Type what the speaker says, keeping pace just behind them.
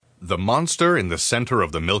The monster in the center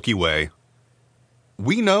of the Milky Way.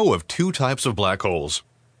 We know of two types of black holes: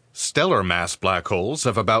 stellar mass black holes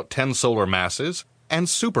of about 10 solar masses and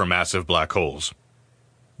supermassive black holes.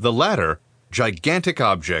 The latter, gigantic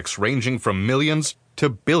objects ranging from millions to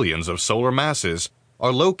billions of solar masses,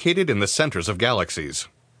 are located in the centers of galaxies.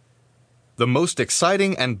 The most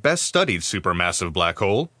exciting and best studied supermassive black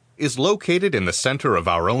hole is located in the center of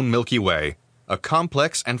our own Milky Way, a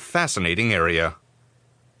complex and fascinating area.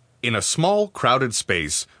 In a small, crowded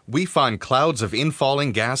space, we find clouds of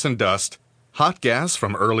infalling gas and dust, hot gas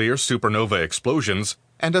from earlier supernova explosions,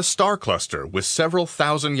 and a star cluster with several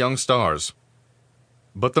thousand young stars.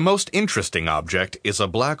 But the most interesting object is a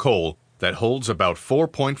black hole that holds about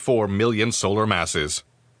 4.4 million solar masses.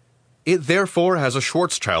 It therefore has a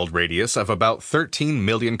Schwarzschild radius of about 13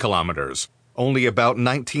 million kilometers, only about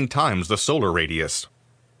 19 times the solar radius.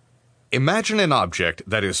 Imagine an object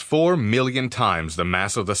that is 4 million times the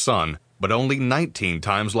mass of the Sun, but only 19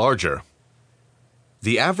 times larger.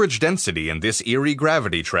 The average density in this eerie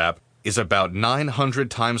gravity trap is about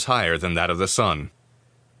 900 times higher than that of the Sun.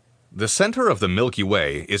 The center of the Milky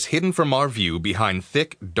Way is hidden from our view behind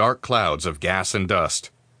thick, dark clouds of gas and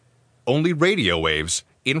dust. Only radio waves,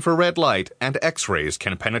 infrared light, and X-rays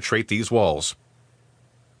can penetrate these walls.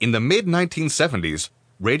 In the mid-1970s,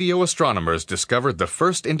 radio astronomers discovered the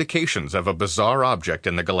first indications of a bizarre object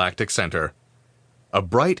in the galactic center: a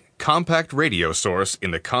bright, compact radio source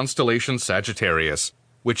in the constellation Sagittarius,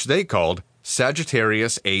 which they called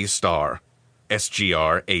Sagittarius A star,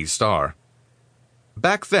 SGR A star.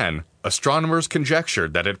 Back then, astronomers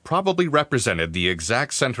conjectured that it probably represented the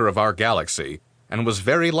exact center of our galaxy and was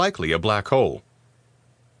very likely a black hole.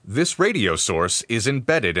 This radio source is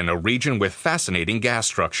embedded in a region with fascinating gas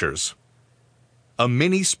structures. A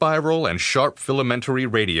mini-spiral and sharp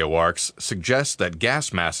filamentary radio arcs suggest that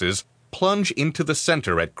gas masses plunge into the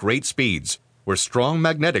center at great speeds, where strong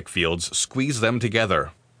magnetic fields squeeze them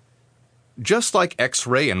together. Just like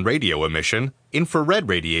X-ray and radio emission, infrared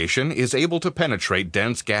radiation is able to penetrate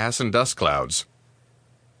dense gas and dust clouds.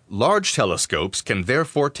 Large telescopes can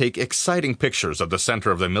therefore take exciting pictures of the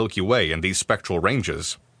center of the Milky Way in these spectral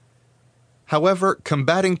ranges. However,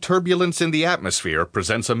 combating turbulence in the atmosphere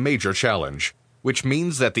presents a major challenge, which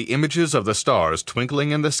means that the images of the stars twinkling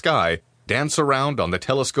in the sky dance around on the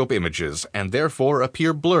telescope images and therefore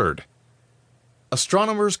appear blurred.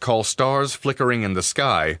 Astronomers call stars flickering in the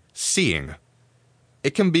sky seeing.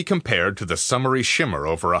 It can be compared to the summery shimmer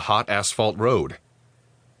over a hot asphalt road.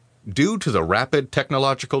 Due to the rapid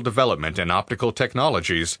technological development in optical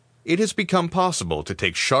technologies, it has become possible to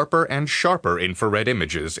take sharper and sharper infrared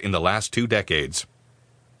images in the last 2 decades.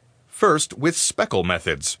 First, with speckle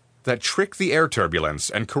methods that trick the air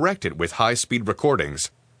turbulence and correct it with high-speed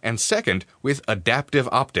recordings, and second, with adaptive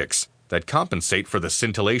optics that compensate for the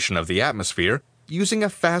scintillation of the atmosphere using a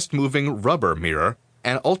fast-moving rubber mirror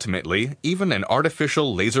and ultimately even an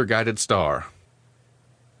artificial laser-guided star.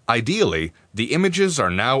 Ideally, the images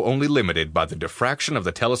are now only limited by the diffraction of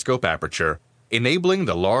the telescope aperture, enabling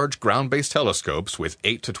the large ground-based telescopes with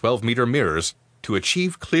 8 to 12-meter mirrors to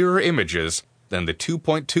achieve clearer images than the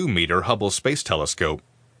 2.2-meter Hubble Space Telescope.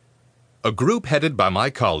 A group headed by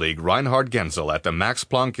my colleague Reinhard Genzel at the Max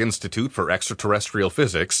Planck Institute for Extraterrestrial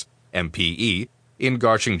Physics, MPE, in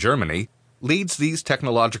Garching, Germany, leads these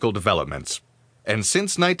technological developments, and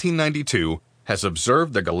since 1992 has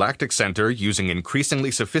observed the galactic center using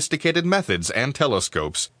increasingly sophisticated methods and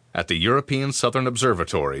telescopes at the European Southern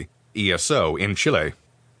Observatory, ESO, in Chile.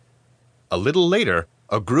 A little later,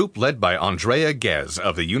 a group led by Andrea Ghez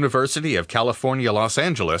of the University of California, Los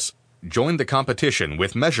Angeles, joined the competition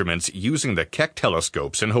with measurements using the Keck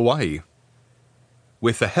telescopes in Hawaii.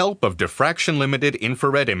 With the help of diffraction-limited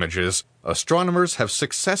infrared images, astronomers have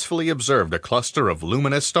successfully observed a cluster of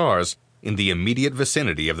luminous stars in the immediate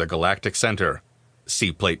vicinity of the galactic center.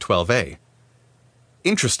 See Plate 12a.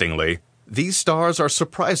 Interestingly, these stars are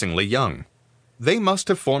surprisingly young. They must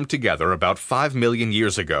have formed together about 5 million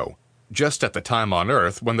years ago, just at the time on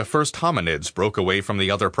Earth when the first hominids broke away from the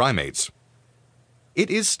other primates. It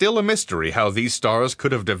is still a mystery how these stars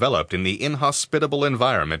could have developed in the inhospitable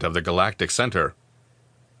environment of the galactic center.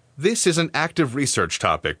 This is an active research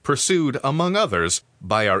topic pursued, among others,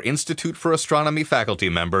 by our Institute for Astronomy faculty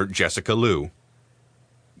member Jessica Liu.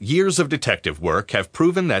 Years of detective work have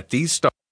proven that these stars